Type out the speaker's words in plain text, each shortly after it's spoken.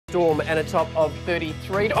storm and a top of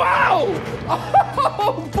 33. Wow!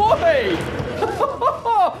 Oh, boy!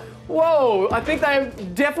 Whoa, I think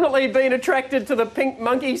they've definitely been attracted to the pink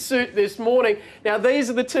monkey suit this morning. Now, these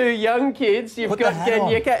are the two young kids. You've got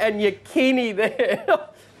Ganyeka and Yakini there.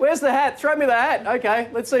 Where's the hat? Throw me the hat. Okay,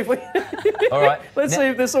 let's see if we... All right. Let's see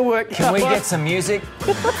if this will work. Can we get some music?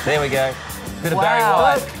 There we go. Bit of Barry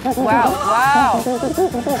White. Wow.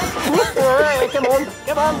 Come on.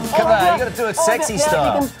 Come on, you got to do it sexy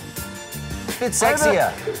style. Bit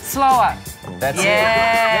sexier. Slower. That's it.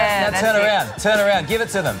 Yeah. Now turn around. Turn around. Give it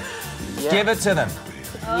to them. Yeah. Give it to them.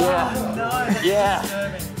 Yeah.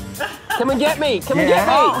 Yeah. Come and get me. Come and get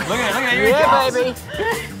me. Look at it. Here he comes. baby.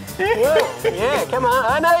 Whoa. Yeah, come on.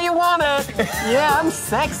 I know you want it. Yeah, I'm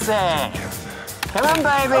sexy. Come on,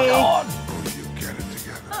 baby.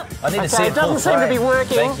 I need to see it doesn't seem to be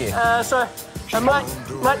working. Thank you. So I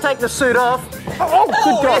might take the suit off. Oh,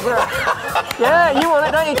 good God. Yeah, you want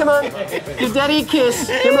it, don't you? Come on. Give daddy a kiss.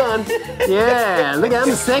 Come on. Yeah, look,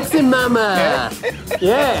 I'm sexy mama.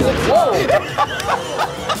 Yeah. Whoa.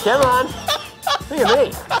 Come on. Look at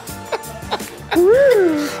me.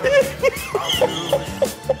 Woo.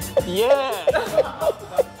 Yeah.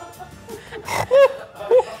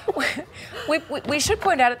 We should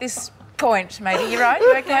point out at this point, maybe. You're right?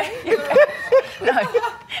 You okay? You're okay? No.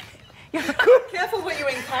 Careful what you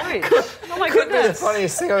encourage. Oh my goodness. That's the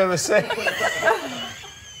funniest thing I've ever seen.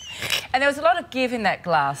 And there was a lot of give in that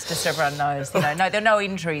glass, just so everyone knows. You know, no, there are no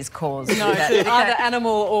injuries caused. No, to either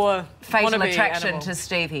animal or fatal attraction animal. to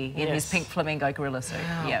Stevie in his pink flamingo gorilla suit.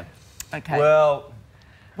 Wow. Yeah. Okay. Well,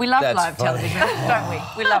 we love that's live funny. television, don't we?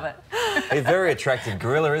 We love it. a very attractive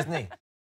gorilla, isn't he?